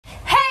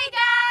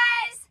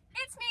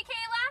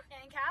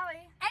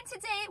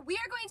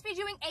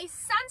a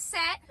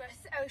Sunset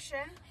versus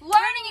Ocean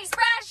Learning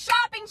Express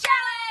shopping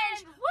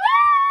challenge. Woo!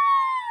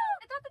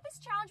 I thought that this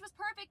challenge was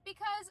perfect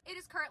because it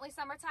is currently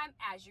summertime,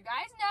 as you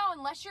guys know,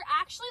 unless you're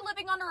actually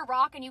living under a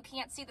rock and you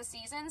can't see the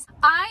seasons.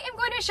 I am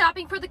going to be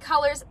shopping for the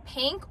colors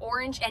pink,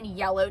 orange, and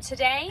yellow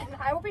today. and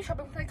I will be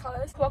shopping for the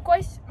colors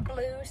turquoise,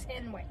 blues,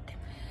 and white.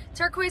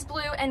 Turquoise,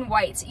 blue, and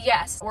white.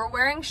 Yes, we're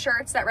wearing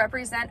shirts that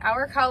represent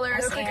our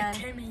colors. I look like a and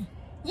Timmy.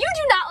 you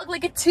do not look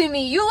like a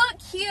Timmy. You look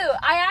cute.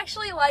 I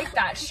actually like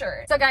that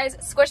shirt. So guys,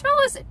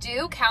 Squishmallows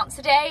do count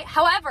today.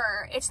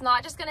 However, it's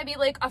not just gonna be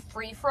like a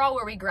free-for-all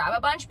where we grab a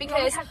bunch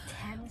because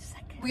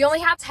we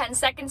only have 10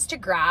 seconds to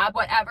grab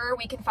whatever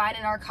we can find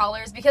in our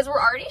colors because we're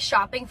already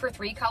shopping for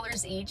 3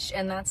 colors each,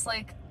 and that's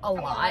like a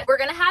lot. We're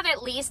gonna have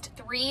at least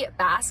 3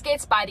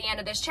 baskets by the end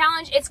of this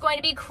challenge. It's going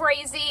to be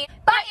crazy.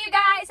 But you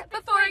guys,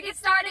 before we get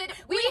started,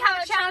 we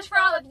have a challenge for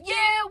all of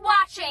you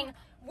watching.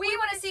 We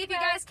wanna see if you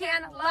guys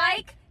can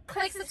like,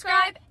 click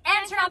subscribe,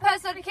 and turn on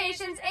post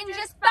notifications in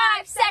just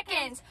 5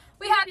 seconds.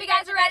 We hope you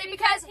guys are ready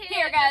because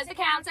here goes the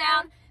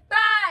countdown.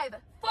 5,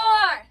 4,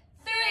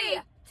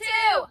 3, 2,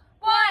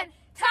 1.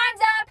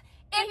 Time's up.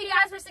 If you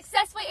guys were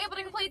successfully able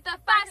to complete the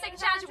 5-second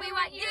challenge, we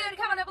want you to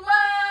comment down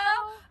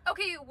below.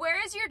 Okay,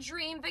 where is your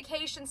dream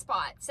vacation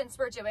spot since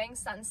we're doing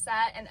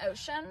sunset and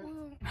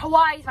ocean?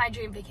 Hawaii is my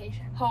dream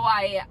vacation.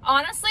 Hawaii.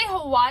 Honestly,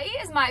 Hawaii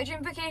is my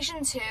dream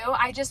vacation too.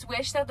 I just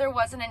wish that there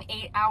wasn't an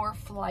 8-hour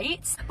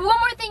flight. But one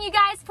more thing, you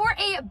guys, for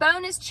a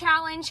bonus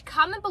challenge,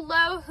 comment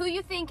below who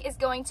you think is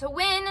going to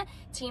win,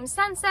 Team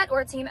Sunset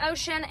or Team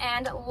Ocean,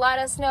 and let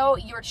us know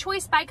your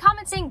choice by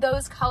commenting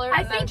those color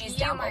emojis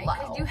down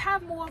below. You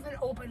have more of an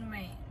open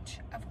range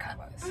of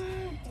colors.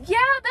 Yeah,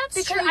 that's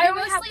because true. I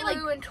only have mostly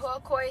blue and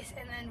turquoise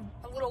and then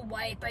a little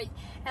white, and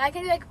I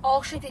can do like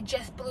all shades of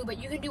just blue, but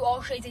you can do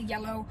all shades of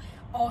yellow,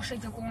 all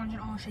shades of orange,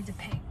 and all shades of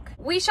pink.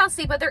 We shall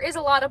see, but there is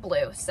a lot of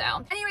blue, so.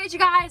 Anyways, you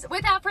guys,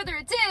 without further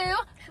ado,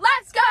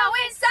 let's go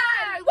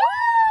inside!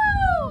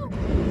 Woo!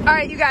 All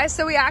right, you guys,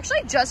 so we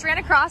actually just ran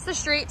across the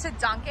street to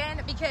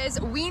Dunkin' because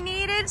we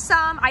needed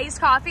some iced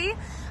coffee.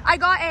 I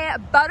got a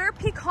butter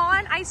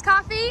pecan iced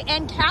coffee,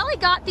 and Callie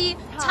got the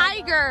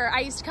tiger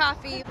iced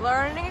coffee.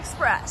 Learning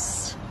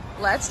Express.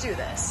 Let's do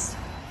this.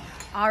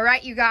 All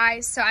right, you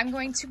guys, so I'm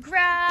going to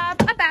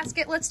grab a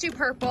basket. Let's do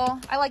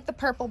purple. I like the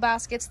purple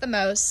baskets the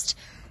most.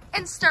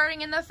 And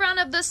starting in the front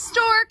of the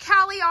store,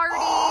 Callie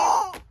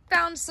already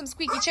found some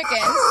squeaky chickens.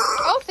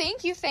 Oh,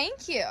 thank you,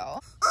 thank you.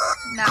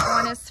 And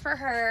that one is for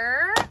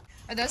her.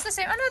 Are those the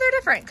same? Oh no, they're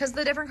different because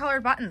the different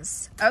colored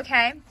buttons.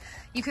 Okay,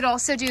 you could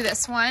also do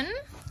this one,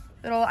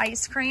 little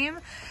ice cream.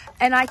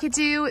 And I could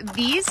do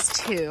these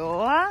 2.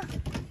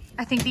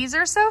 I think these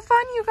are so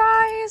fun, you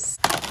guys.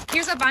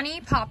 Here's a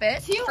bunny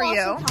poppet for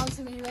you. Also counts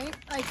to me, right?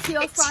 Like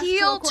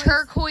teal,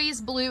 turquoise,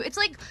 blue. It's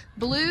like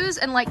blues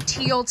and like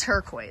teal,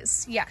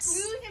 turquoise. Yes.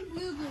 Blue and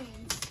blue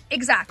greens.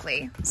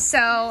 Exactly.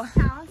 So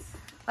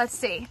let's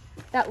see.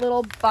 That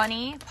little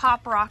bunny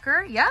pop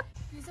rocker. Yep.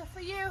 These are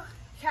for you.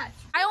 Catch.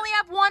 I only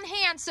have one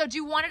hand, so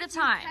do one at a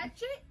time.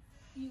 Catch it,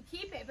 you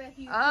keep it, but if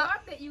you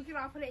drop it, you can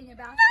all put it in your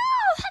basket.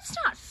 No, that's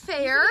not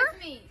fair. Give it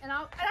to me, and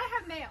I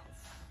have males.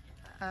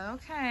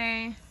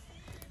 Okay.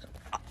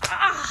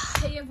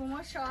 Okay, you have one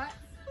more shot.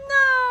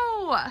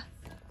 No.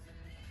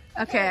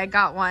 Okay, I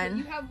got one.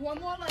 You have one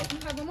more life. You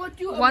have one more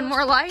do-over. One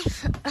more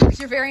life?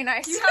 You're very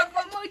nice. You have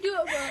one more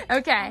do-over.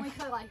 Okay. Only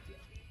because I like you.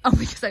 Oh,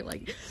 because I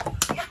like you.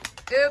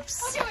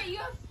 Oops. Okay, wait,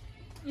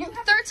 you have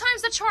 3rd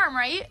time's the charm,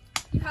 right?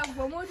 You have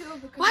one more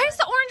do-over. Why is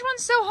the orange one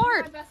so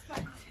hard? My best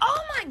friend. Oh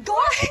my god.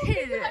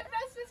 You're my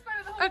bestest friend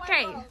of the whole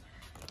Okay. wide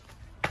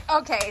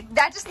world. Okay,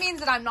 that just means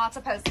that I'm not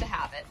supposed to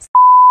have it.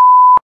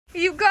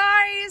 You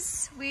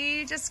guys,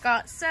 we just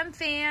got some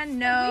fan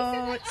notes.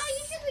 Oh,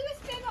 you can leave us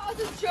fan notes. I was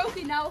just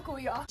joking. Now look where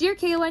we are. Dear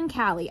Kayla and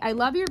Callie, I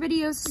love your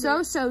videos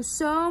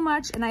so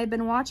much, and I've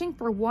been watching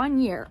for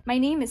 1 year. My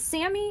name is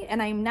Sammy,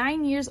 and I'm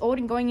 9 years old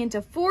and going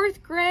into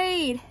 4th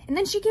grade. And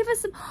then she gave us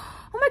some,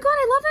 oh my god,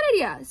 I love that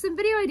idea. Some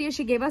video ideas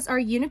she gave us are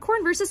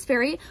unicorn versus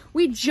fairy.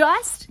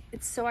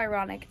 It's so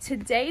ironic.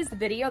 Today's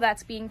video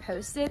that's being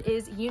posted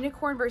is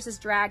unicorn versus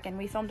dragon.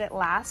 We filmed it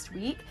last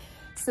week.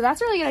 So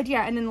that's a really good idea.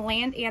 And then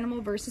land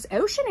animal versus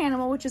ocean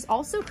animal, which is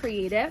also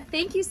creative.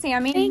 Thank you,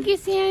 Sammy. Thank you,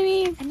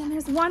 Sammy. And then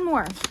there's one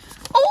more.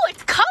 Oh,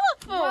 it's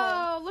colorful.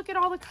 Whoa, look at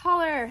all the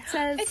color. It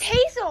says, It's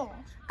Hazel.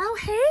 oh,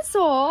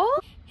 Hazel.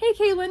 Hey,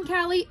 Kayla and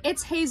Callie,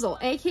 it's Hazel,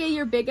 aka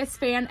your biggest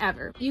fan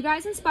ever. You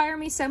guys inspire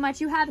me so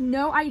much, you have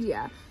no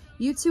idea.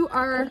 You two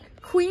are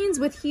queens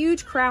with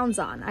huge crowns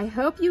on. I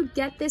hope you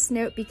get this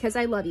note because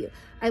I love you.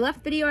 I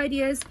left video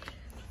ideas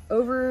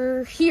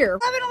over here.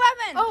 11-11.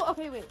 Oh,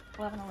 okay, wait.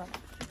 11-11.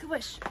 Make a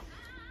wish.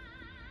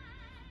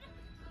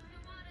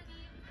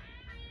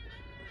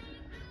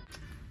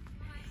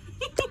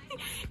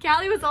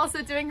 Callie was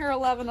also doing her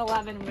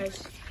 11-11 wish.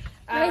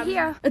 Right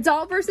here.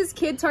 Adult versus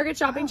kid Target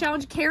shopping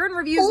challenge. Karen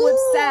reviews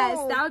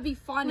LIPSESSED. That would be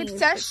funny.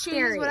 LIPSESSED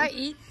scary. what I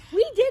eat.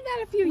 We did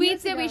that a few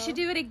years ago. We should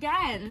do it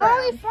again.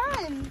 Oh, it'd be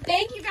fun.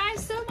 Thank you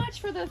guys so much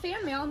for the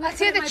fan mail. Let's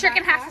see what the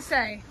chicken has to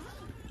say.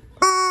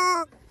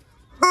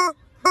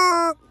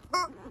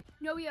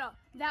 No, yeah.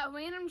 That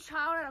random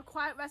child at a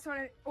quiet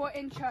restaurant or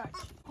in church.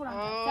 Hold on.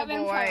 Oh That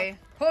random boy. child.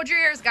 Hold your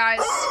ears, guys.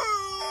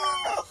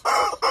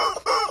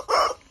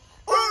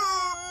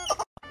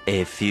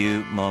 A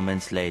few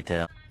moments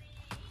later.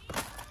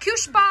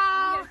 Koosh ball.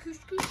 Yeah, koosh,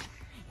 koosh.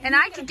 And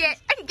I could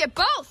get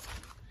both.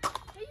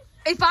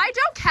 If I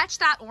don't catch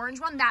that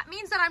orange one, that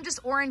means that I'm just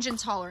orange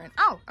intolerant.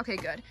 Oh, okay,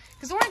 good.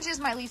 Because orange is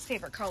my least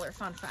favorite color,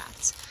 fun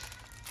fact.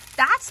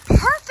 That's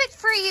perfect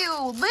for you.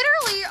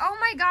 Literally, oh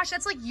my gosh,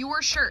 that's like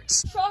your shirt.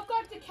 Shark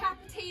got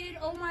decapitated,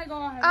 oh my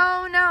god.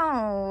 Oh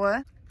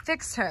no.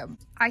 Fix him.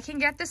 I can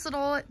get this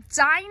little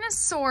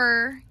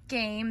dinosaur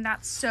game.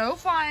 That's so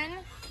fun.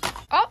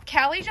 Oh,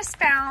 Kelly just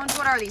found,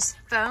 what are these,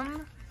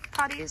 foam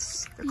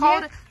putties? They're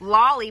called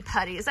lolly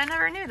putties. I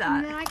never knew that.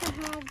 And then I can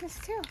have this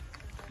too.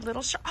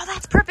 Little shirt. Oh,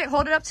 that's perfect.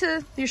 Hold it up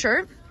to your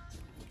shirt.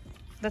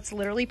 That's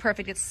literally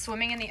perfect. It's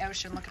swimming in the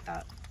ocean. Look at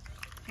that.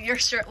 Your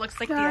shirt looks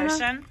like the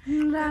ocean.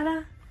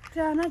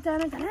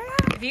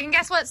 If you can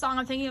guess what song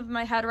I'm thinking of in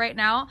my head right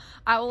now,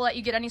 I will let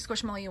you get any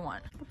Squishmallow you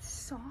want. What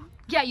song?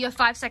 Yeah, you have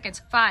 5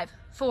 seconds. 5,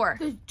 4,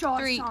 The Jaws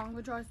 3. song.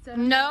 The Jaws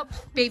Nope.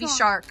 Baby song?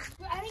 Shark.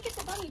 Well, I didn't get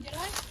the bunny, did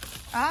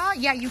I?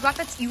 Yeah, you got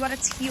that. You got a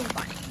teal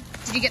bunny.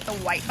 Did you get the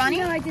white bunny?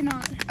 No, I did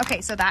not.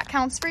 Okay, so that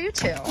counts for you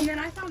too. And then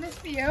I found this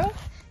for you.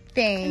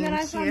 Thank And then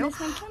I found you. this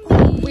one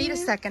for me. Wait a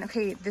second.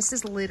 Okay, this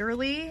is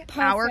literally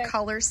our Perfect.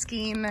 color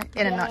scheme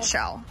in a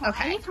nutshell.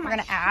 Okay, Anytime we're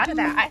gonna I add shoot.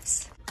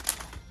 that.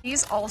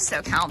 These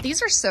also count.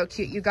 These are so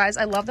cute, you guys.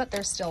 I love that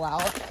they're still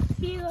out.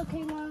 See you,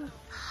 Kayla.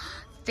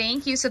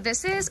 Thank you. So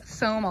this is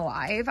Foam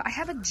Alive. I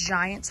have a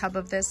giant tub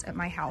of this at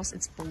my house.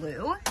 It's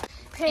blue.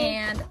 Pig.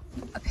 And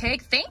a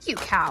pig. Thank you,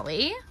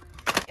 Callie.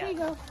 There you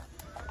go.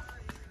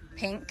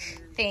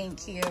 Pink.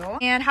 Thank you.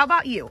 And how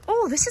about you?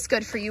 Oh, this is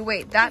good for you.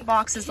 Wait, that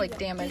box is like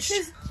damaged.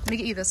 Let me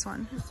get you this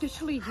one.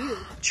 Especially you.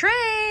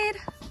 Trade.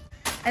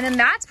 And then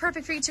that's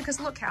perfect for you too, because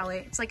look, Callie,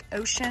 it's like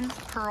ocean,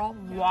 pearl,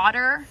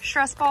 water,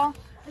 stress ball.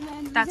 And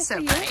then That's so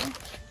for you. pretty.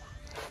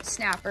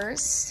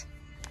 Snappers.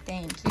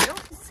 Thank you.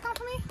 Does this count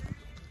for me?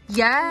 A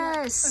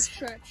Yes.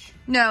 stretch.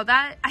 No,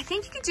 that, I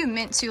think you could do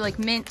mint too, like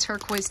mint,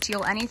 turquoise,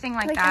 teal, anything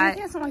like that.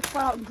 Anything that's not like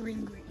flat out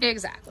green.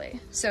 Exactly.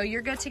 So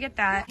you're good to get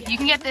that. You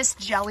can get this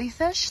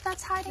jellyfish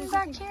that's hiding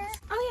back here.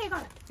 Oh yeah, I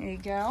got it. There you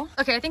go.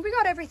 Okay, I think we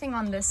got everything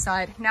on this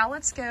side. Now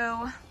let's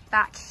go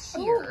back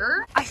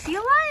here. I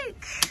feel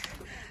like,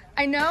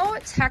 I know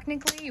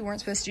technically you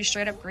weren't supposed to do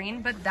straight up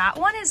green, but that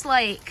one is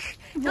like,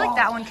 I feel like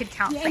that one could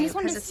count Yeah, for and you this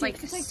one because is it's like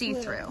see-through.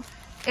 see-through.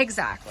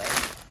 Exactly.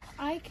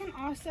 I can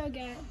also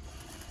get.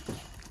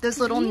 Those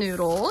little These?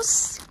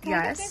 noodles. Can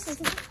I get Yes.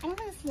 this? I don't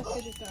think this is a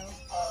fidget though.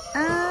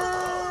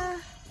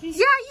 Yeah,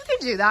 you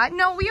can do that.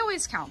 No, we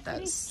always count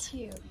It's those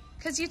cute.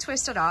 because you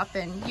twist it up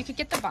and you could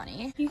get the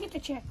bunny. You get the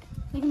chick.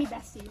 You can be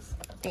besties.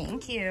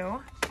 Thank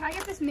you. Can I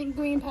get this mint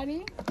green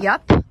putty?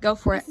 Yep, go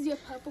for it. This is your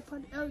purple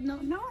putty. Oh no,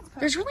 no, it's purple.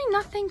 There's really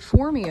nothing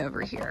for me over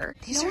here.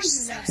 These No are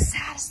one's so there.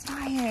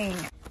 satisfying.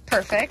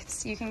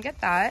 Perfect. You can get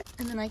that.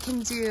 And then I can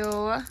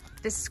do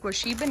this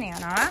squishy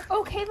banana.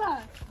 Oh,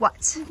 Kayla,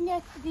 What? you can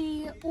get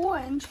the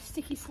orange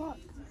sticky slug.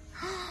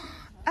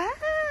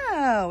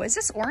 Oh, is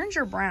this orange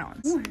or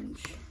brown?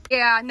 Orange.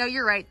 Yeah, no,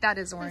 you're right. That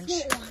is orange.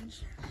 It's not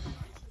orange.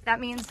 That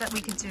means that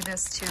we could do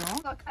this too.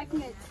 Look, I can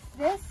get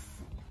this.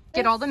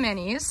 Get all the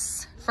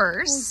minis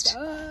first.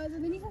 The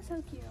minis are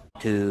so cute.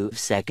 2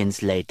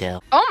 seconds later.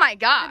 Oh my Loaded,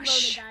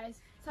 gosh. guys.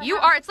 So You I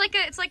have- are,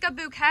 it's like a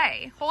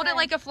bouquet. Hold it Okay.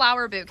 like a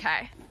flower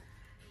bouquet.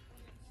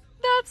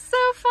 That's so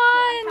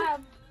I fun.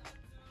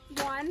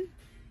 have 1,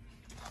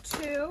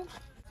 2,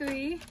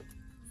 3,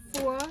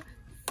 4,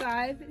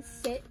 5,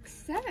 6,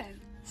 7.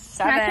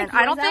 Can I 7. pick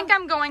I don't yours think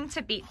out? I'm going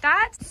to beat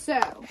that.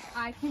 So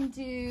I can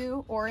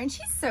do orange.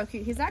 He's so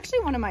cute. He's actually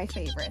one of my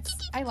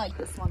favorites. I like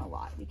this one a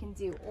lot. We can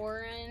do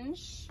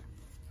orange.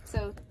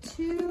 So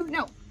 2,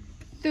 no,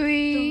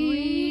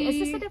 3. Is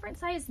this a different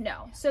size?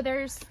 No. So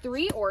there's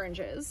 3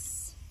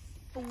 oranges.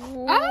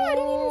 Oh, I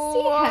didn't even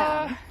see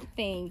him.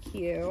 Thank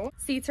you.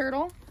 Sea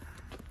turtle.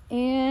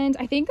 And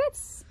I think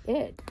that's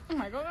it. Oh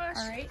my gosh.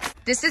 All right.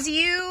 This is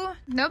you.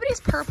 Nobody's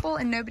purple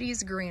and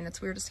nobody's green.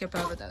 It's weird to skip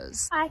over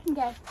those. I can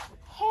get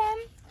him.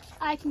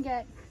 I can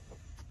get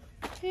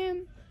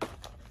him.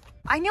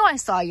 I knew I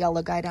saw a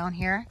yellow guy down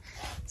here.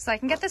 So I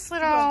can get this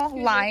little Yeah,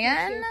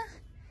 lion.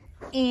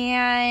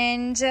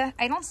 And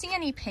I don't see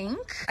any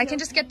pink. I can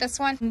just get this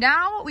one.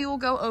 Now we will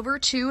go over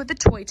to the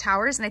toy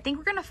towers. And I think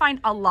we're going to find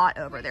a lot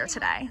over there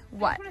today.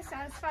 What? I just want to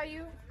satisfy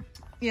you.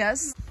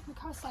 Yes. Look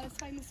how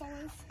satisfying this all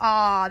is.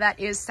 Aw, that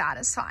is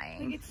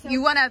satisfying. Like, it's so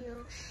you want to,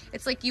 cute.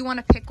 it's like you want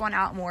to pick one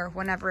out more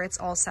whenever it's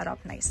all set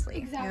up nicely.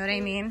 You know what I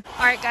Exactly. mean?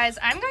 All right, guys,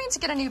 I'm going to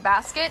get a new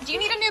basket. Do you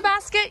need a new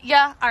basket?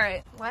 Yeah. All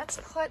right. Let's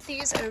put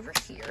these over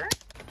here.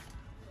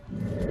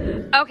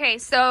 Okay,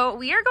 so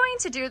we are going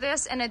to do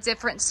this in a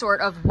different sort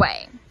of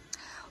way.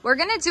 We're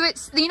gonna do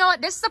it, you know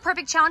what, this is the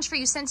perfect challenge for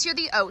you since you're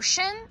the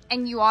ocean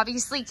and you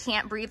obviously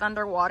can't breathe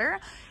underwater.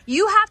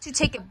 You have to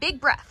take a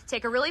big breath,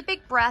 take a really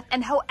big breath,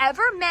 and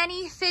however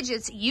many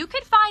fidgets you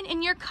can find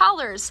in your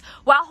colors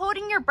while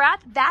holding your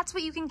breath, that's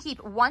what you can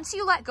keep. Once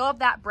you let go of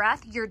that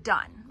breath, you're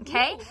done.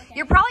 Okay? Ooh, okay.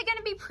 You're probably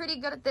gonna be pretty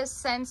good at this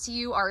since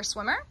you are a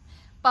swimmer,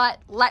 but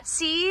let's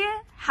see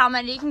how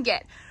many you can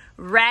get.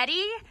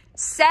 Ready,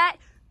 set,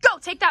 go.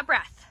 Take that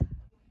breath.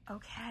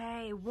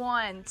 Okay,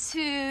 1,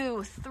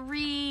 2,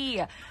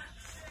 3,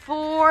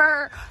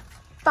 4,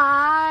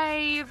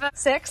 5,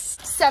 6,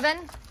 7,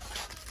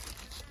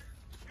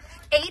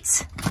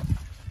 8,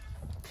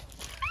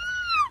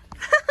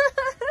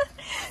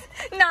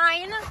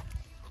 9,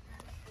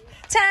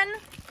 10,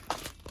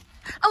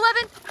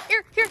 11,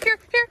 here.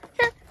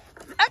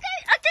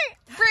 Okay,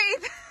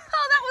 breathe.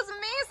 Oh, that was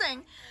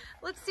amazing.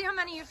 Let's see how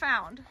many you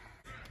found.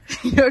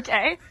 You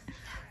okay?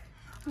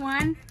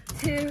 1,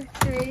 2,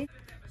 3,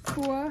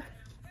 4,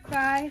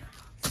 5,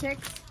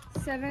 6,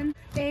 7,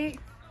 8,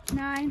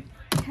 9,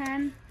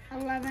 10,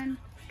 11,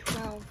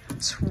 12.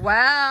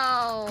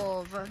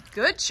 12.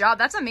 Good job.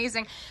 That's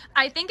amazing.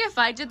 I think if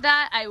I did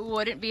that, I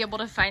wouldn't be able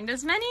to find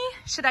as many.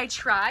 Should I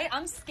try?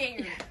 I'm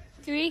scared.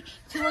 3,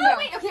 2, 1.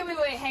 Wait.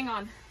 Hang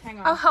on.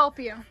 I'll help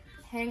you.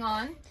 Hang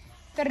on.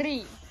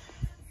 3,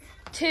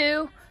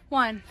 2,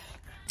 1.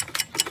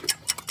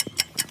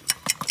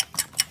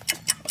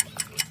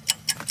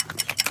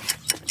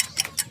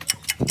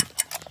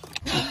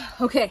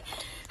 Okay.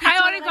 I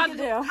already got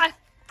the.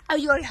 Oh,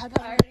 you already had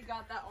that. I already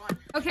got that one.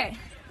 Okay.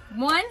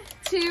 1,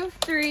 2,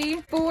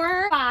 3,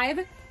 4,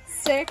 5,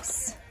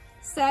 6,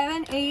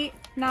 7, 8,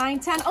 9,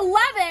 10, 11.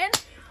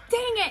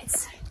 Dang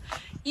it.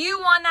 You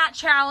won that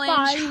challenge.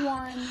 I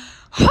won.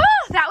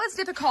 That was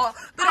difficult,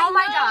 but oh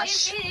my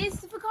gosh. It is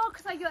difficult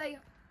because I get like,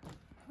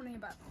 what are you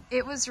about?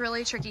 It was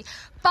really tricky.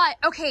 But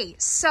okay,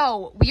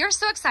 so we are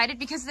so excited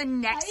because the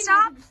next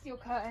stop. Steel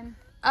curtain.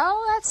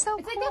 Oh, that's so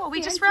It's like cool. the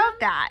We just Phantom. rode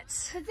that.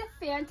 It's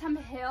a Phantom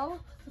Hill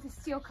with a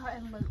steel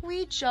curtain loop.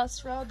 We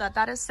just rode that.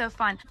 That is so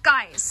fun.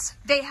 Guys,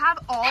 they have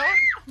all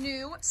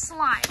new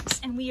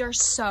slimes and we are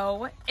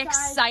so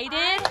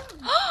excited.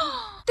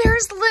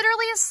 There's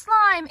literally a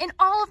slime in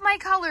all of my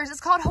colors.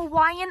 It's called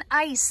Hawaiian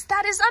Ice.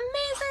 That is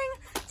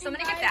amazing. So I'm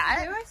gonna get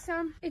that. There are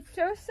some. It's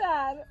so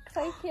sad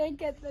because I can't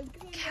get them.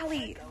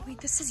 Kelly, wait,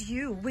 this is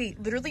you.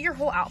 Wait, literally your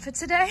whole outfit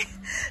today?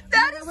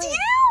 That is wait.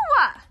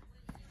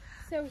 you!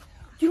 So,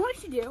 do you know what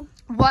we should do?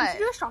 We What? should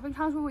do a shopping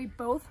challenge where we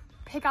both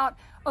pick out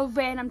a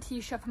random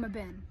t-shirt from a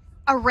bin.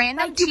 A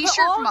random Like, you put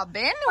t-shirt all- from a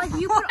bin? Like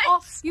you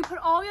put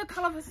all your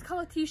color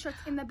t-shirts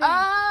in the bin.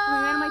 And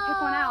we randomly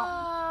pick one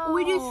out. Or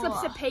we do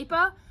slips of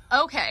paper.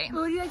 Okay.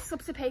 Or we do like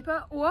slips of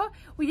paper. Or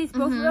we just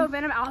both wear a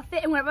random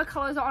outfit, and whatever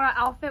colors are on our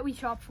outfit, we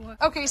shop for.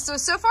 Okay,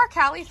 so far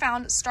Callie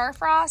found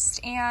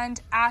Starfrost and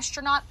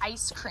astronaut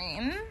ice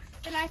cream.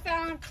 And I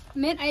found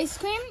mint ice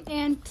cream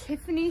and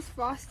Tiffany's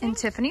frosting. And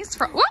Tiffany's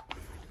whoop.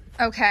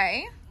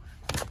 Okay.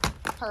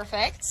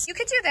 Perfect. You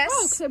could do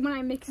this. Except when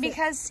I mix it.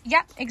 Because,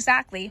 yep,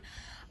 exactly.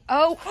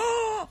 Oh,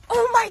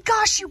 oh my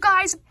gosh, you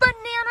guys,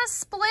 banana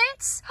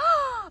splits.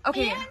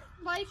 Okay. And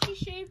lychee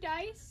shaved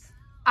ice.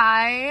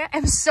 I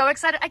am so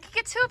excited. I could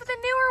get 2 of the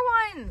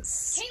newer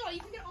ones. Kayla,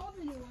 you can get all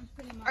the new ones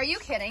pretty much. Are you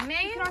kidding me?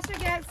 You can also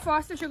get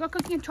frosted sugar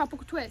cookie and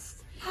tropical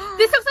twist.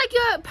 This looks like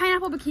your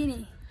pineapple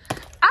bikini.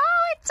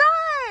 Oh, it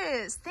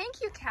does.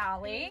 Thank you,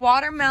 Callie.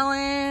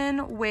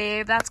 Watermelon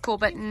wave. That's cool,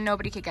 but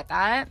nobody could get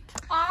that.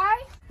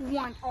 I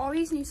want all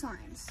these new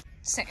slimes.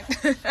 Same.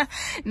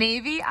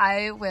 Maybe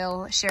I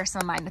will share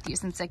some of mine with you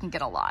since I can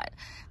get a lot.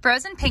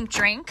 Frozen pink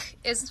drink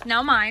is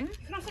now mine.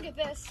 You can also get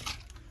this.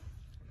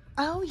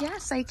 Oh,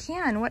 yes, I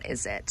can. What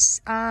is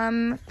it?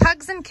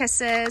 Pugs and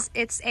Kisses.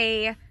 It's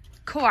a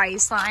kawaii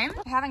slime.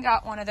 I haven't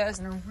got one of those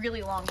in a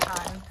really long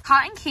time.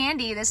 Cotton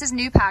candy. This is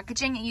new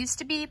packaging. It used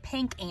to be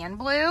pink and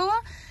blue.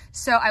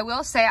 So I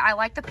will say I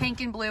like the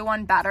pink and blue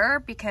one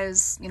better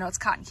because, you know, it's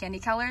cotton candy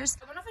colors.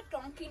 I wonder if a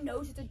donkey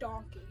knows it's a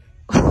donkey.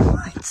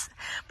 What?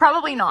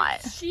 Probably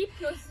not. Sheep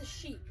knows it's a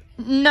sheep.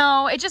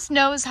 No, it just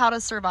knows how to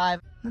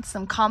survive. That's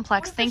some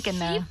complex thinking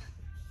there.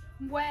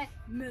 Wet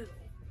moo.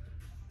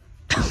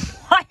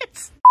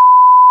 What?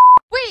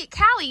 Wait,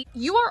 Callie,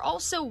 you are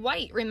also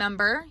white,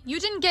 remember? You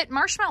didn't get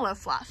marshmallow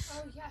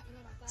fluff. Oh yeah, I forgot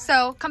about that.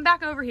 So come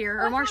back over here,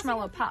 Oh, or I can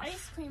marshmallow also get the puff.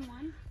 Ice cream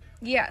one.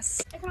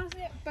 Yes. I can also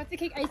get birthday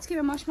cake ice cream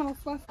and marshmallow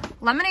fluff.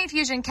 Lemonade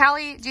fusion.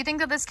 Callie, do you think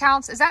that this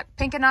counts? Is that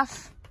pink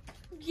enough?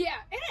 Yeah,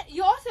 and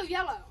you're also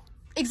yellow.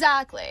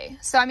 Exactly.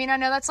 So, I mean, I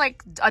know that's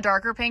like a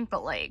darker pink,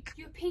 but like,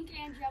 You're pink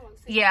and yellow.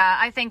 So yeah,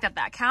 I think that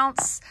that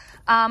counts.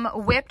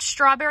 Whipped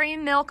strawberry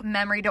milk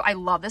memory dough. I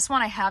love this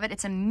one. I have it.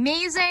 It's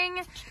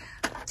amazing.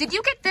 Did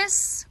you get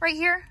this right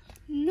here?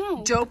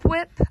 No. Dope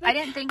whip? I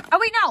didn't think. Oh,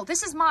 wait, no.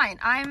 This is mine.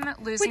 I'm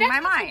losing my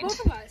mind.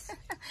 Both of us.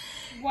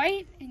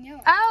 White and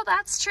yellow. Oh,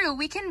 that's true.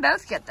 We can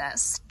both get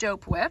this.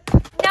 Dope whip.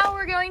 Now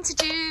we're going to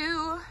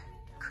do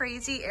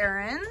crazy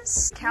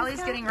errands.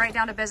 Callie's getting right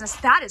down to business.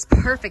 That is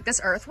perfect. This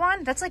earth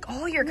one, that's like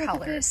all your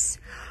colors.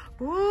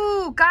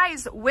 Ooh,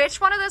 guys, which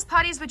one of those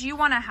putties would you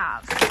want to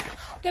have?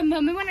 The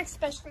mermaid one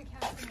especially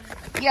counts.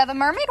 Yeah, the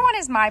mermaid one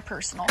is my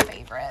personal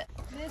favorite.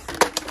 This is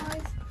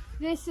yours.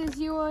 This is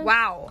yours.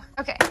 Wow.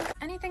 Okay.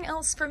 Anything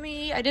else for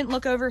me? I didn't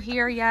look over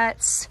here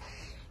yet.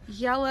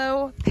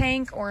 Yellow,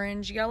 pink,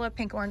 orange. Yellow,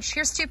 pink, orange.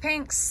 Here's 2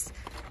 pinks.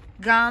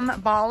 Gum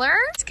baller.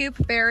 Scoop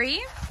berry.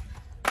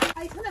 I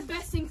I found the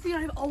best thing for you,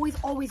 and I've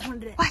always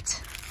wanted it. What?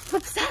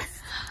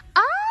 LIPSESSED.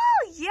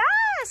 Oh,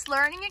 yes.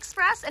 Learning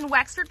Express and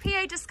Wexford,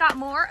 PA just got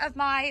more of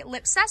my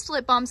LIPSESSED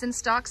lip balms in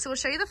stock. So we'll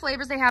show you the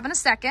flavors they have in a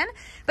second.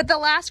 But the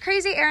last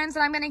crazy errands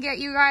that I'm going to get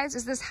you guys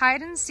is this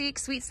hide and seek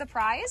sweet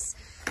surprise.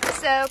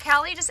 So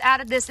Callie just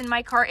added this in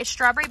my cart. It's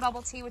strawberry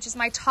bubble tea, which is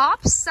my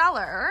top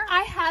seller.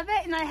 I have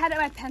it, and I had it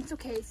in my pencil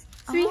case.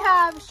 So we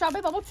have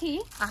strawberry bubble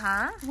tea.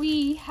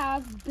 We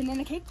have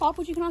banana cake pop,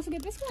 which you can also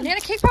get this one.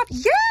 Banana cake pop?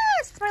 Yes!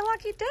 It's my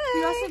lucky day.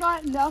 We also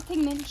got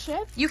melting mint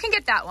chip. You can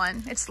get that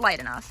one. It's light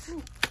enough.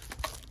 Ooh.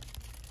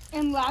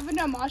 And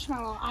lavender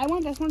marshmallow. I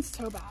want this one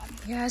so bad.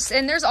 Yes,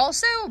 and there's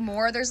also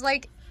more. There's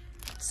like,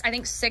 I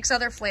think 6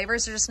 other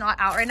flavors. They're just not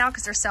out right now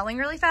because they're selling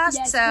really fast.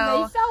 Yes, so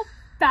they sell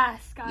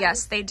fast, guys.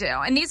 Yes, they do.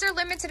 And these are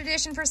limited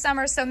edition for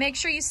summer, so make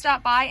sure you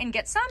stop by and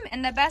get some.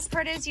 And the best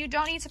part is you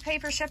don't need to pay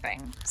for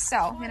shipping. So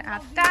I'm gonna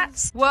add that.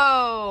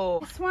 Whoa.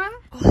 This one.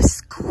 Oh, this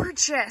is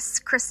gorgeous.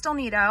 Crystal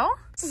Neato.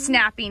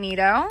 Snappy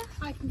Neato.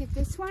 I can get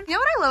this one. You know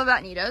what I love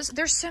about Neatos?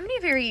 There's so many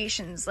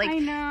variations. Like, I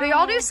know. they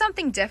all do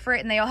something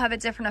different and they all have a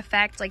different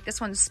effect. Like this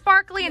one's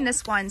sparkly and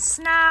this one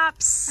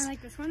snaps. I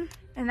like this one.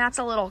 And that's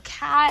a little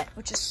cat,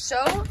 which is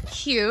so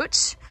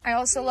cute. I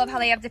also love how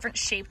they have different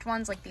shaped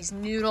ones, like these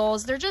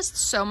noodles. They're just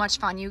so much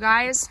fun, you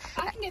guys.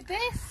 I can get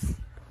this.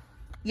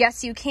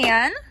 Yes, you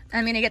can.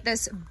 I'm gonna get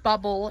this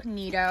bubble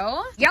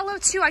Neato. Yellow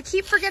too, I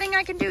keep forgetting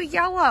I can do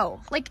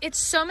yellow. Like, it's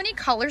so many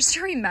colors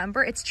to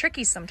remember. It's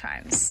tricky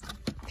sometimes.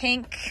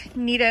 Pink,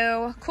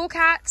 Neato, Cool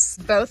Cats.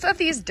 Both of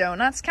these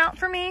donuts count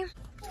for me.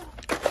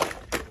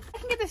 I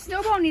can get the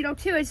snowball Neato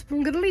too. It's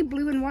literally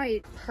blue and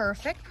white.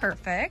 Perfect,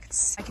 perfect.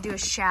 I could do a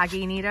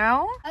shaggy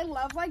Neato. I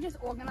love like just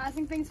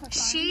organizing things for fun.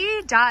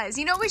 She does.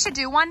 You know what we should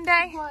do one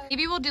day? What?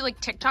 Maybe we'll do like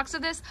TikToks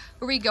of this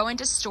where we go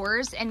into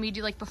stores and we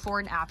do like before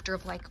and after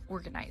of like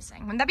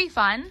organizing. Wouldn't that be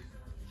fun?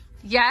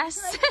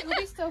 Yes. Like, it would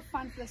be so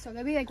fun for the store.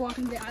 They'd be like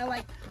walking the aisle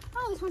like,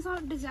 oh, this one's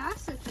not a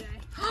disaster today.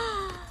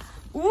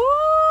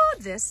 Ooh,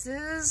 this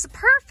is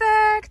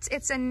perfect.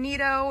 It's a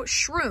Neato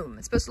shroom.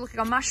 It's supposed to look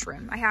like a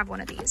mushroom. I have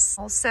one of these.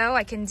 Also,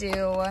 I can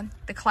do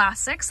the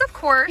classics, of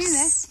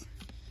course.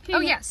 Oh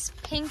yes,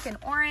 pink and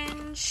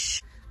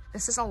orange.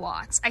 This is a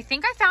lot. I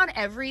think I found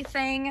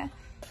everything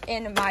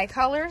in my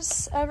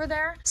colors over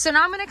there. So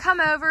now I'm gonna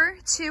come over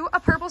to a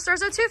Purple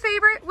Stars 02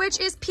 favorite, which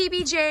is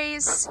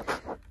PBJ's.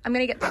 I'm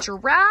gonna get the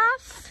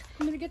giraffe.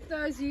 I'm gonna get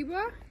the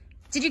zebra.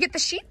 Did you get the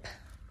sheep?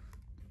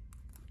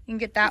 You can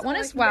get that one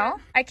as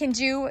well. I can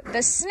do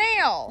the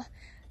snail.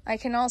 I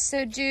can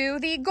also do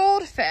the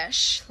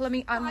goldfish. Let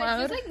me unload.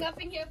 There's like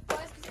nothing here for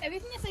us because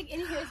everything that's like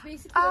in here is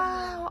basically.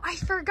 Oh, I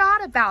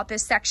forgot about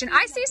this section.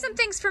 I see some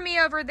things for me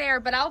over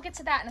there, but I'll get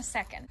to that in a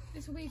second.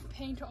 This will be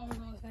pain to all of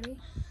us, ready?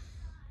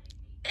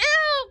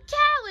 Ew,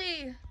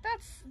 Callie!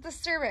 That's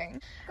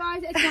disturbing.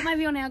 Guys, it's not my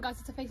real nail, guys.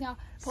 It's a fake nail.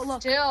 But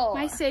look, Still.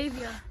 my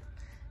savior.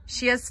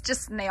 She has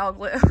just nail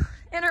glue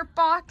in her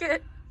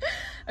pocket.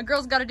 A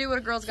girl's got to do what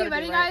a girl's got to do.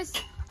 Ready, guys?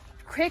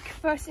 Quick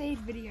first aid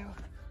video.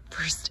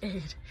 First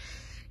aid.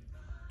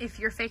 If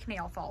your fake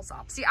nail falls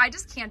off. See, I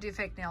just can't do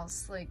fake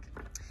nails. Like,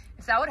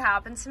 if that would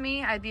happen to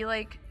me, I'd be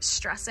like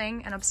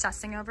stressing and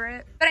obsessing over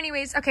it. But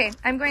anyways, okay,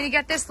 I'm going to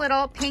get this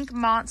little pink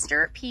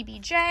monster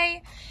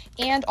PBJ.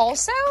 And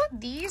also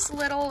these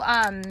little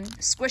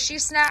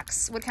squishy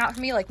snacks would count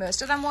for me, like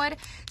most of them would.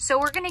 So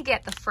we're gonna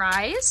get the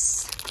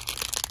fries,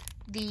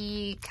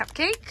 the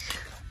cupcake,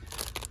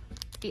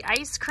 the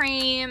ice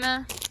cream,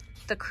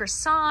 the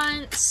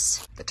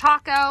croissants, the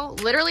taco.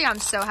 Literally, I'm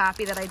so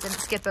happy that I didn't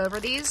skip over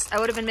these. I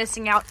would have been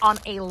missing out on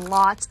a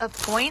lot of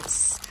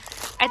points.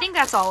 I think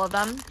that's all of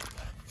them.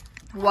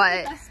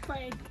 What?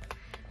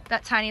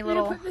 That tiny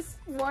little... Put this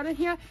water in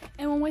here,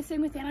 and when we're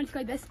sitting with Dan, I just go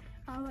like this.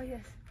 I'll like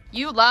this.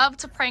 You love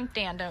to prank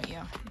Dan, don't you?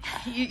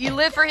 You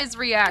live for his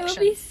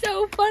reaction. It would be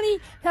so funny.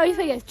 How you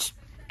think it's...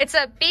 It's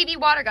a baby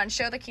water gun.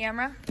 Show the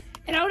camera.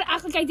 And I would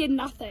act like I did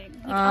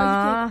nothing. Like,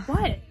 I was like,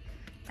 what?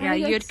 Yeah,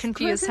 you'd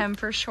confuse him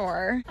for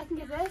sure. I can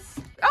get this.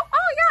 Oh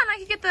yeah, and I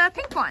can get the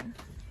pink one.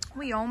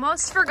 We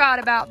almost forgot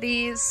about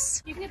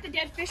these. You can get the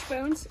dead fish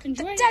bones.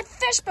 Enjoy the dead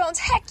fish bones,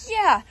 heck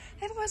yeah.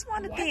 I've always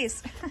wanted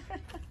these.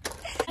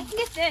 I can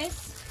get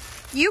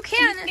this. You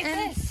can. You can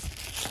get this.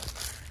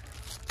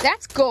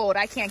 That's gold.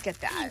 I can't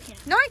get that.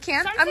 No, I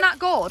can't. I'm not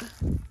gold.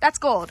 That's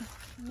gold.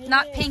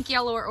 Not pink,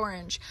 yellow, or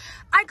orange.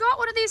 I got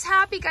one of these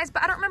Happy Guys,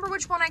 but I don't remember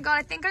which one I got.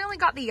 I think I only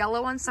got the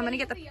yellow one, so I'm gonna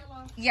get the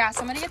yellow. Yeah,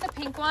 so I'm gonna get the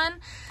pink one.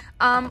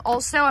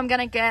 Also, I'm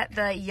gonna get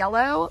the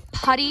yellow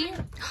putty.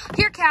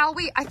 Here, Cal,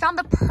 I found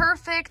the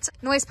perfect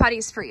noise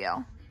putties for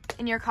you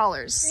in your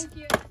colors. Thank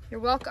you. You're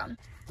welcome.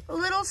 A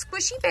little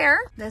squishy bear.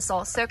 This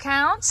also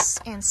counts,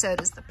 and so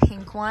does the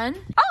pink one.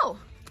 Oh,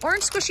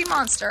 orange squishy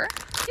monster.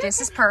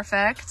 This is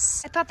perfect.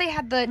 I thought they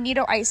had the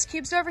Neato ice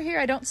cubes over here.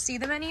 I don't see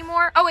them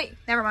anymore. Oh wait,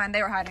 never mind,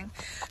 they were hiding.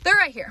 They're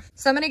right here.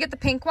 So I'm gonna get the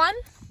pink one,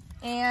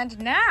 and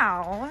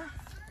now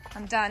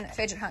I'm done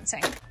fidget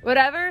hunting.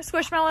 Whatever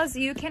Squishmallows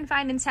you can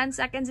find in 10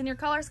 seconds in your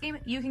color scheme,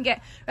 you can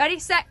get. Ready,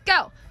 set,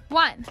 go.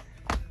 1,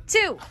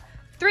 2,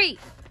 3,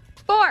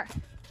 4,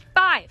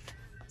 5,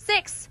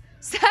 6,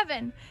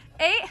 7,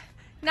 8,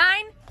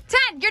 9,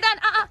 10. You're done.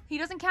 He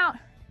doesn't count.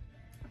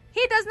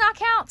 He does not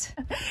count.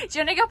 Do you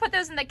want to go put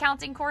those in the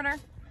counting corner?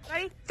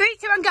 Ready? 3,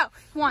 2, 1, go.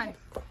 1,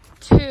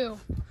 2,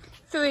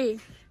 3,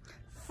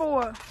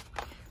 4,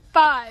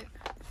 5,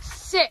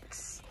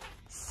 6,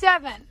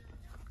 7,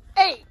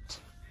 8,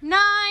 9,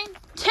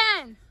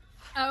 10.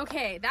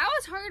 Okay, that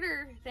was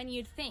harder than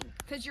you'd think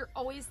because you're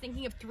always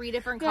thinking of 3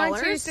 different 1,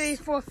 colors. 2, 3,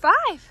 4, 5.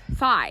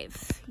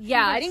 5.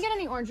 Yeah, I Yes. didn't get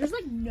any orange. There's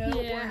like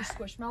no Yeah. orange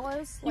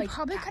squishmallows. You Like,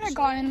 probably could actually. have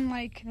gotten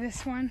like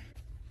this one.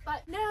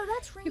 But no,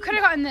 that's rainbow. You could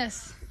have gotten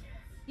this.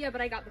 Yeah,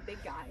 but I got the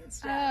big guy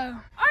instead. Oh.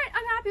 All right,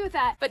 I'm happy with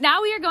that. But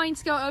now we are going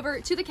to go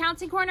over to the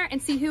counting corner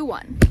and see who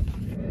won.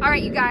 All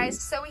right, you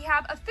guys, so we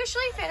have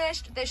officially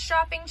finished this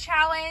shopping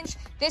challenge.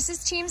 This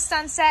is Team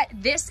Sunset,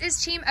 this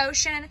is Team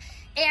Ocean,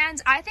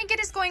 and I think it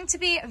is going to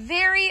be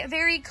very,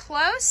 very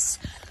close.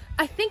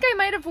 I think I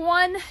might have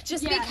won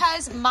just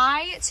because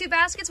my 2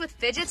 baskets with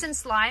fidgets and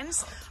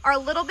slimes are a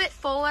little bit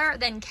fuller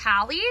than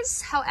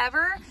Callie's.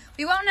 However,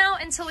 we won't know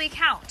until we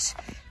count.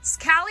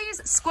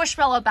 Callie's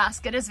squishmallow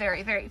basket is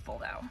very, very full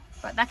though,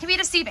 but that can be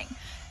deceiving.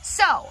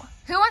 So,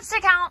 who wants to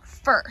count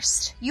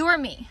first? You or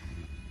me?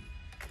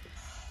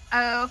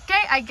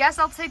 Okay, I guess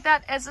I'll take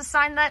that as a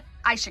sign that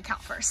I should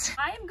count first.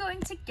 I am going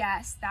to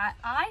guess that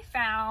I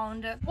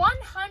found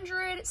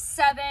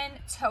 107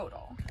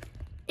 total.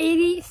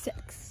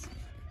 86.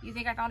 You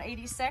think I found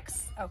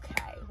 86?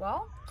 Okay,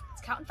 well,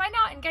 let's count and find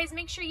out. And guys,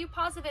 make sure you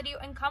pause the video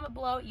and comment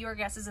below your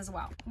guesses as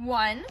well.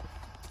 1,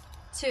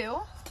 2,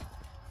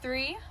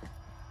 3,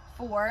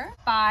 4,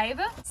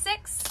 5,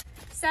 6,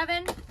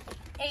 7,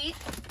 8,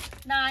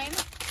 9,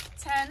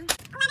 10, 11,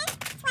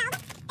 12,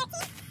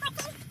 13,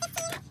 14,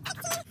 15,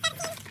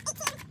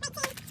 16, 17,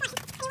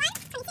 18,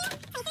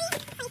 19,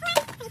 20,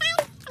 21,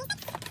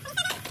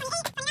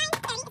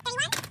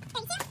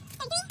 22,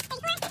 23,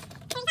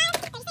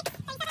 24, 25,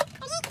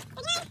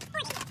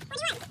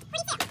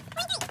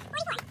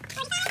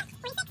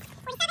 26, 27, 28, 29,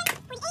 30, 31,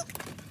 32,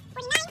 33,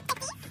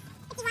 34, 35,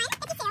 36, 37, 38,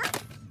 39, 40, 41, 42, 43,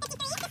 44, 45, 46, 47,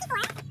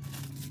 48,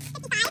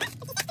 49, 50, 51, 52, 53, 54, 55, 56, 57, 58,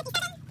 59, 60, 61, 62, 63, 64,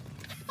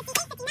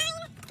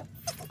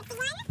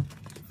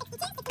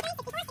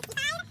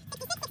 65, 66,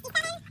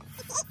 67, 68,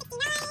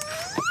 69,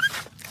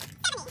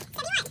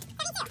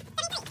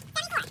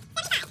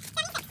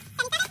 70,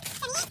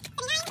 71,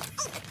 72,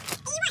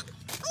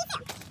 73,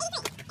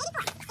 74, 75,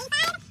 76,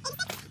 77, 78, 79, 80, 81, 82, 83, 84, 85, 86,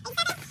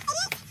 87,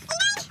 88,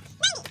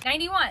 89,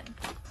 91,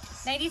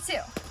 92,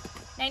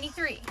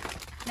 93,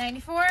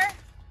 94,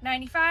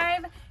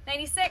 95,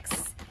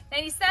 96,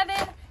 97,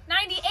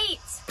 98.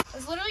 I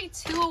was literally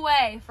 2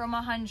 away from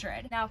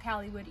 100. Now,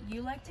 Callie, would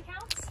you like to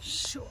count?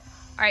 Sure. All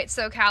right,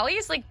 so Callie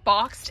is like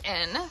boxed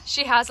in.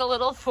 She has a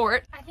little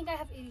fort. I think I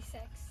have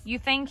 86. You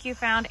think you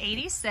found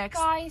 86?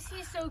 Guys,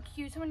 he's so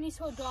cute. Someone needs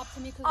to adopt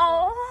him because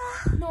Oh,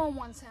 no one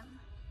wants him.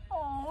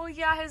 oh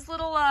yeah, his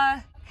little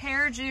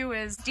hairdo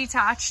is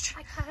detached.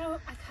 I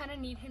kind of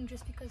need him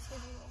just because he's a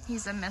little.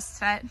 He's a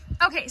misfit.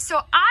 Okay,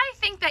 so I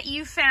think that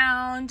you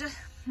found,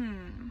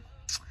 I'm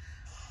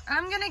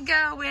gonna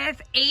go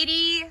with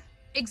 80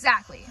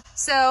 exactly.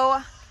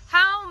 So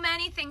how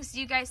many things do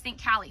you guys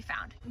think Callie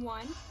found?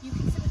 1, you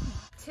can sit with me.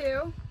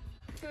 2,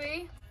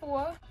 3,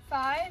 4,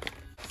 5,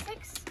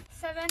 6,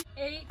 7,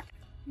 8,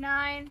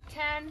 9,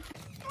 10, 11,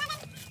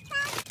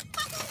 12,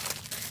 13,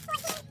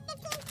 14,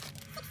 15,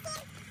 16,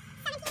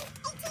 17,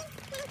 18,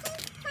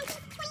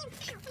 19, 20, 21, 22, 23,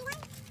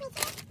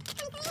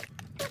 24,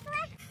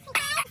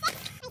 25,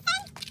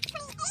 26,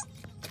 27,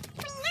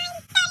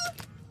 28,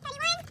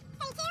 29,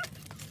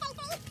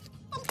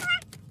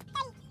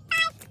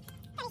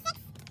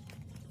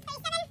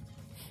 30,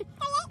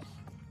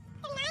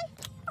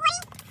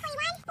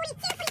 31,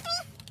 32, 33,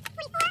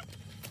 34,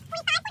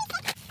 35,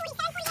 36,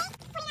 37, 38, 39, 40, 41, 42, 43, 44, 45, 46, 47,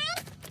 48,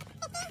 49,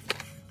 50,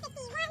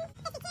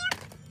 51,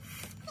 52,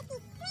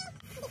 53,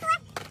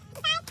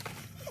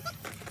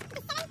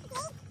 54,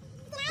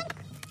 55,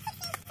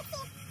 56,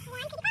 57,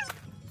 58, 59, 60, 61,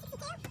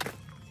 65,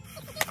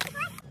 62,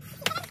 63,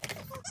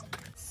 64,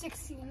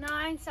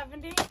 69,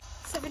 70,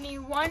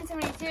 71,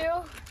 72,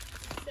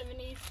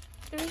 73,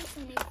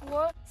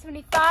 74,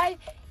 75,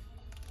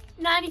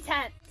 90,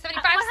 10.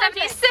 75,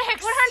 100.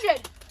 76.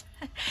 100.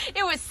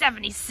 It was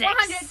 76.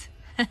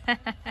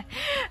 100.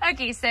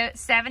 Okay, so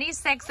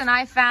 76 and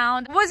I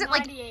found, was it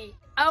like, 98.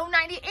 oh,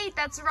 98,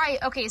 that's right.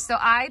 Okay, so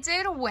I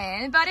did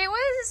win, but it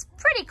was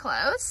pretty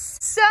close.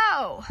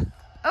 So,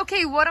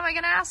 okay, what am I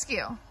gonna ask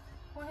you?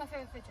 What's my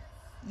favorite fidget?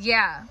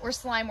 Yeah, or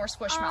slime or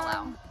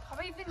squishmallow.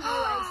 Probably the new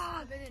ones.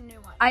 Probably the new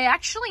one. I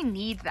actually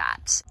need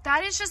that.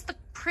 That is just the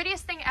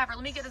prettiest thing ever.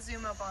 Let me get a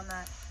zoom up on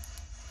that.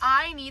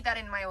 I need that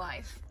in my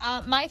life.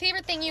 My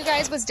favorite thing, you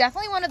guys, was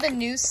definitely one of the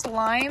new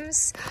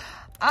slimes.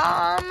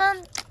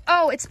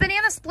 Oh, it's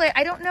Banana Split.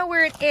 I don't know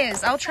where it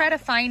is. I'll try to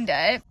find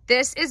it.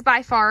 This is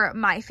by far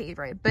my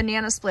favorite,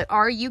 Banana Split.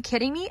 Are you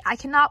kidding me? I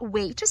cannot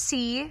wait to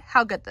see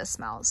how good this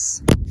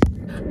smells.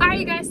 All right,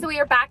 you guys, so we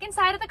are back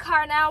inside of the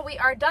car now. We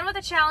are done with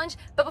the challenge,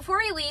 but before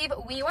we leave,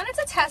 we wanted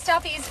to test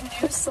out these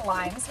new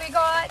slimes we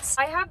got.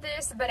 I have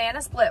this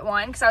banana split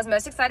one because I was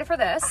most excited for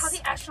this. I have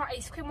the astronaut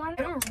ice cream one.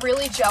 I'm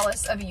really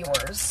jealous of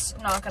yours,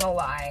 not gonna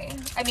lie.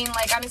 I mean,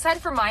 like, I'm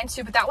excited for mine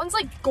too, but that one's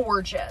like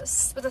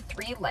gorgeous with the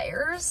 3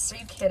 layers. Are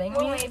you kidding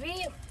Well, me?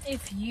 maybe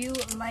if you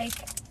like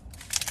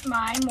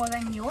mine more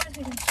than yours,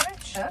 we can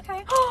switch.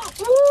 Okay.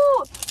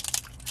 Ooh!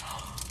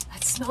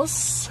 That smells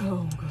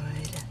so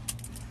good.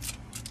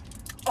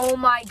 Oh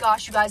my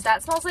gosh, you guys,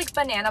 that smells like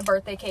banana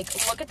birthday cake.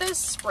 Look at those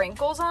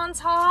sprinkles on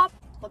top.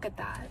 Look at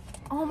that.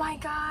 Oh my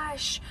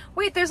gosh.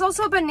 Wait, there's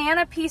also a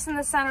banana piece in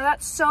the center.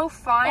 That's so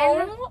fun.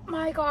 Oh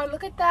my god,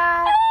 look at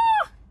that.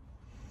 Ah!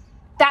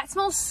 That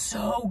smells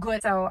so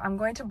good. So I'm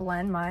going to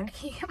blend mine.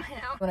 Can you get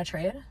mine out? Want to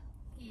trade?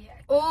 Yeah.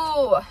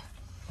 Ooh.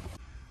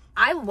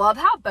 I love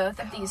how both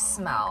of these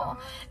smell.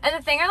 And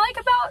the thing I like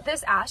about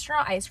this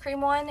astronaut ice cream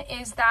one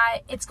is that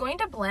it's going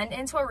to blend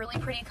into a really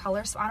pretty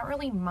color, so I don't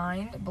really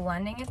mind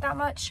blending it that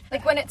much.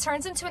 Like when it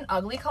turns into an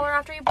ugly color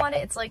after you blend it,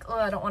 it's like, oh,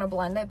 I don't want to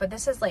blend it, but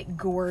this is like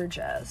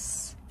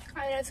gorgeous.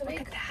 I know, it's Look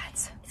at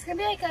that. It's gonna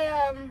be like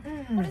a,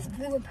 what does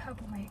blue and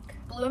purple make?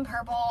 Blue and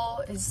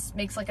purple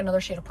makes like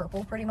another shade of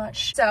purple pretty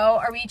much. So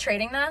are we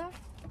trading then?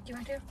 Do you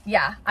want to?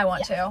 Yeah, I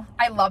want to.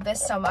 I love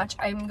this so much.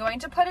 I'm going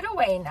to put it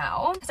away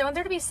now because I want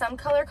there to be some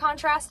color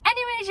contrast.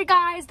 Anyways, you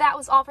guys, that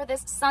was all for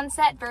this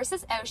Sunset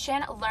versus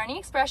Ocean Learning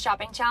Express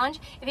Shopping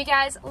Challenge. If you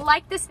guys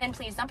like this, then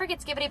please don't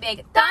forget to give it a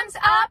big thumbs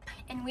up,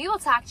 and we will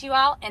talk to you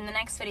all in the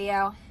next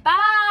video.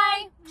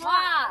 Bye!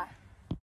 Mwah.